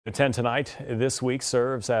At 10 tonight, this week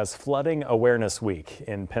serves as Flooding Awareness Week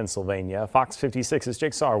in Pennsylvania. Fox 56's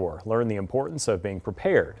Jake Sarwar learned the importance of being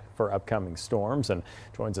prepared for upcoming storms and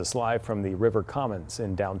joins us live from the River Commons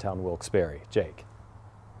in downtown Wilkes-Barre. Jake.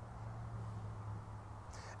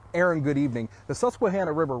 Aaron, good evening. The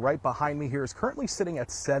Susquehanna River right behind me here is currently sitting at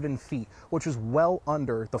 7 feet, which is well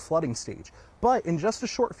under the flooding stage. But in just a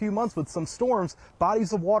short few months with some storms,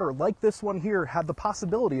 bodies of water like this one here had the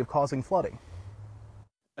possibility of causing flooding.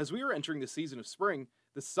 As we were entering the season of spring,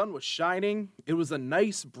 the sun was shining. It was a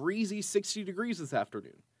nice, breezy 60 degrees this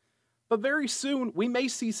afternoon. But very soon, we may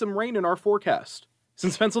see some rain in our forecast.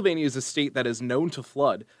 Since Pennsylvania is a state that is known to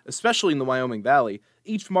flood, especially in the Wyoming Valley,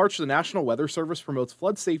 each March the National Weather Service promotes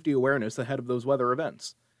flood safety awareness ahead of those weather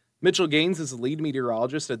events. Mitchell Gaines is the lead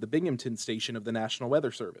meteorologist at the Binghamton station of the National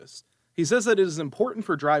Weather Service. He says that it is important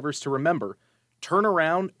for drivers to remember, turn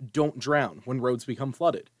around, don't drown when roads become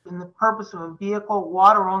flooded. In the purpose of a vehicle,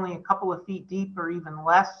 water only a couple of feet deep or even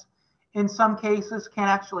less, in some cases, can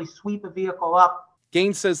actually sweep a vehicle up.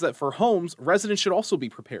 Gaines says that for homes, residents should also be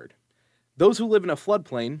prepared. Those who live in a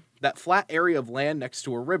floodplain, that flat area of land next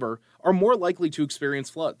to a river, are more likely to experience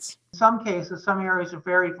floods. In some cases, some areas are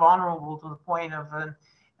very vulnerable to the point of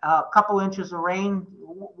a couple inches of rain,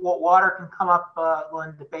 water can come up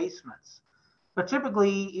into basements. But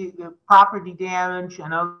typically, property damage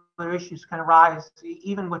and other issues can arise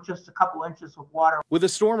even with just a couple inches of water. With a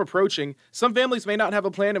storm approaching, some families may not have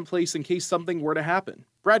a plan in place in case something were to happen.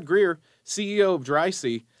 Brad Greer, CEO of Dry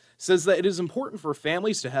Sea, says that it is important for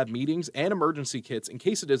families to have meetings and emergency kits in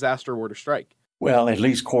case a disaster were to strike. Well, at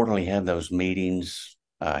least quarterly have those meetings,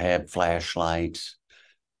 have flashlights,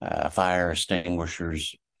 fire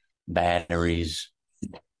extinguishers, batteries,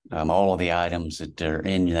 all of the items that are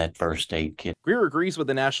in that first aid kit. Greer agrees with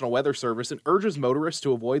the National Weather Service and urges motorists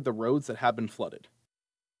to avoid the roads that have been flooded.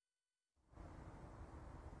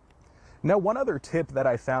 Now, one other tip that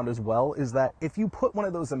I found as well is that if you put one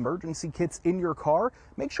of those emergency kits in your car,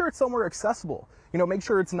 make sure it's somewhere accessible. Make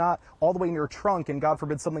sure it's not all the way in your trunk and God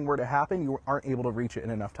forbid something were to happen, you aren't able to reach it in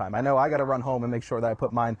enough time. I know I got to run home and make sure that I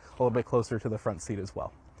put mine a little bit closer to the front seat as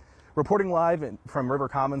well. Reporting live from River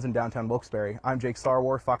Commons in downtown Wilkes-Barre, I'm Jake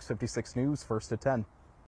Sarwar, Fox 56 News, First at 10.